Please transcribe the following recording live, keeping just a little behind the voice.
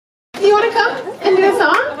to come and do a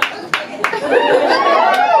song?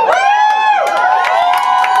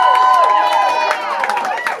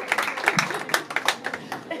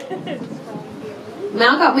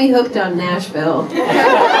 Mal got me hooked on Nashville.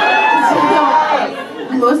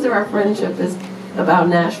 Most of our friendship is about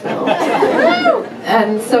Nashville.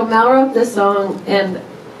 And so Mal wrote this song, and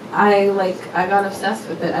I got obsessed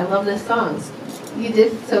with it. I love this song. You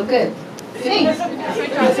did so good. Thanks.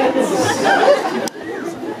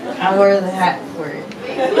 I wore the hat for it.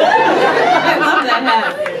 I love that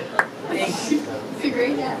hat. Thanks. It's a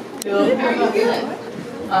great hat. Cool. How are you feeling?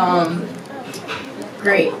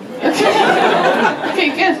 Great. Okay,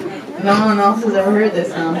 good. No one else has ever heard this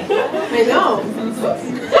song. I know.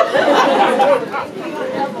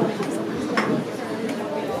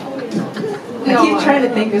 I keep trying to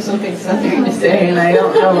think of something southern to say, and I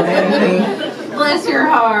don't know anything. Bless your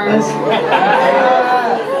heart.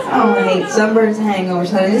 I hate sunburns and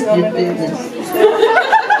hangovers. I just did business.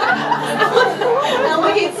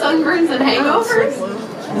 Ella hates sunburns and hangovers?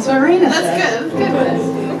 That's what Rena said. That's good. That's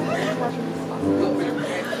good.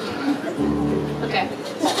 Okay.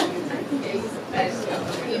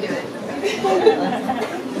 You do it.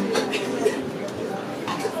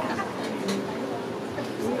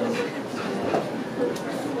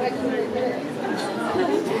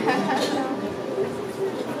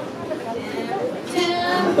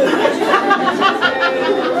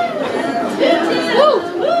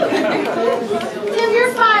 Tim,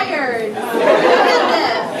 you're fired. Who did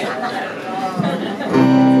this?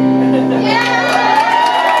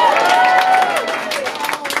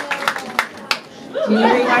 Can you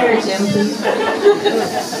rehire Jim, please?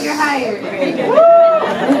 You're hired. You're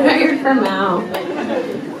hired for Mal.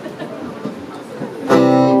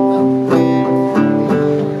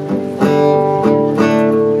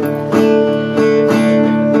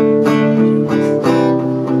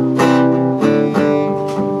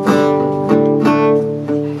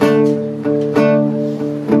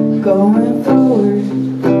 Going forward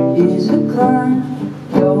is a climb.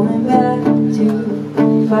 Going back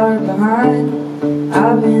too far behind.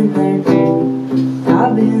 I've been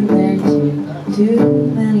there too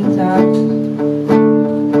many times.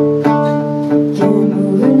 Can't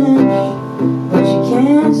move an inch, but you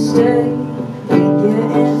can't stay. Ain't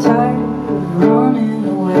getting tired of running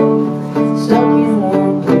away. Stuck in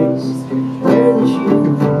one place where the shoe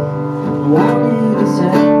wanted to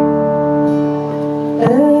say.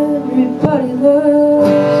 Everybody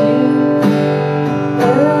loves you.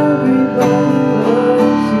 Everybody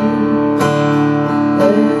loves you.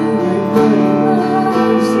 Everybody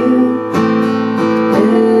loves you.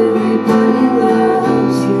 Everybody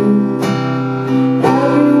loves you.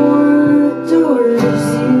 Everyone adores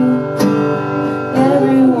you.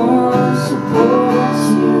 Everyone supports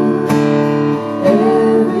you.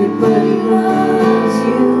 Everybody loves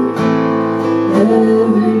you.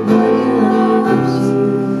 Everybody loves you.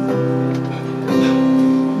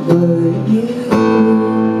 But you.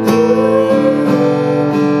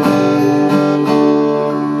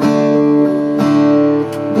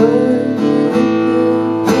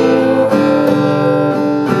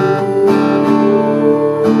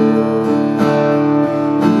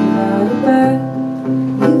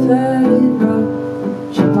 You've had it rough.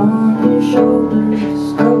 Chip on your shoulders,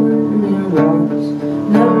 covered in rocks.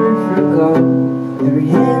 Never forgot. Every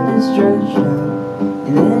hand is stretched out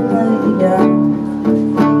and then let you down.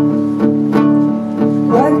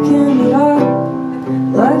 Life can be hard,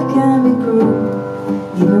 life can be cruel.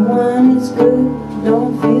 Even when it's good,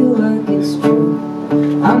 don't feel like it's true.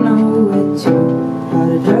 I know it too, how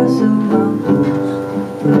to dress up my blues,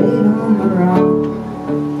 parade on around.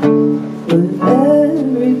 But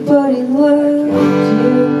everybody loves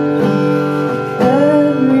you.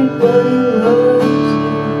 Everybody loves you.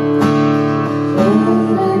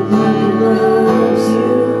 Everybody loves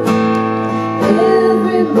you.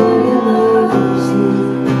 Everybody loves you.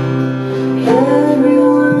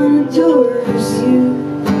 Everyone adores you.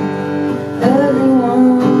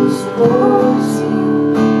 Everyone supports you.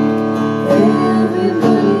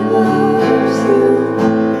 Everybody loves you.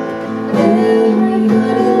 Everybody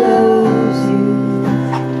loves you.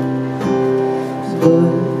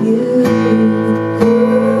 But you.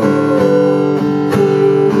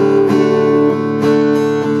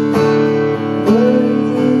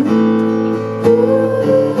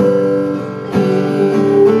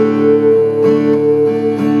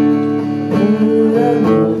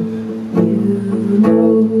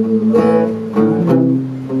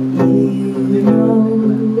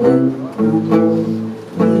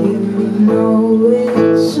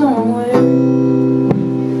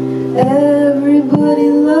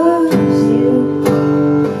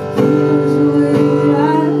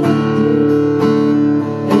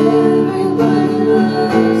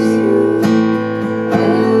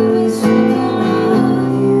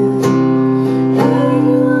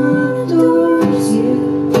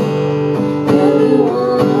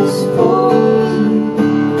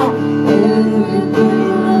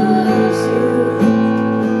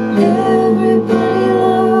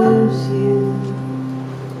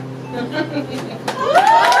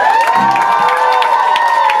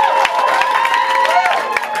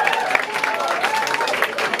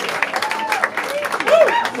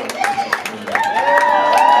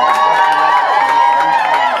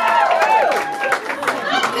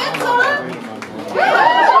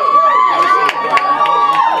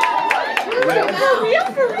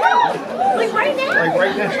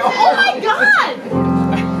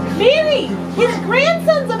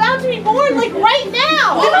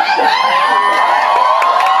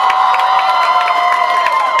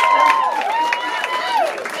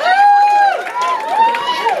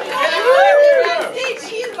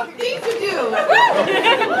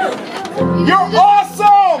 You're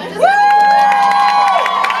awesome!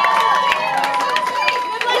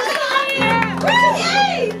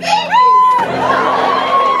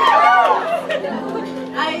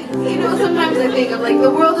 Sometimes I think, I'm like, the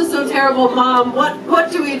world is so terrible, Mom,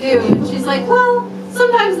 what do we do? And she's like, well,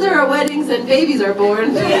 sometimes there are weddings and babies are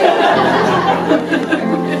born. That's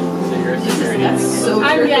so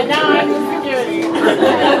true. Yeah, now I'm security.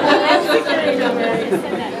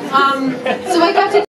 So I got to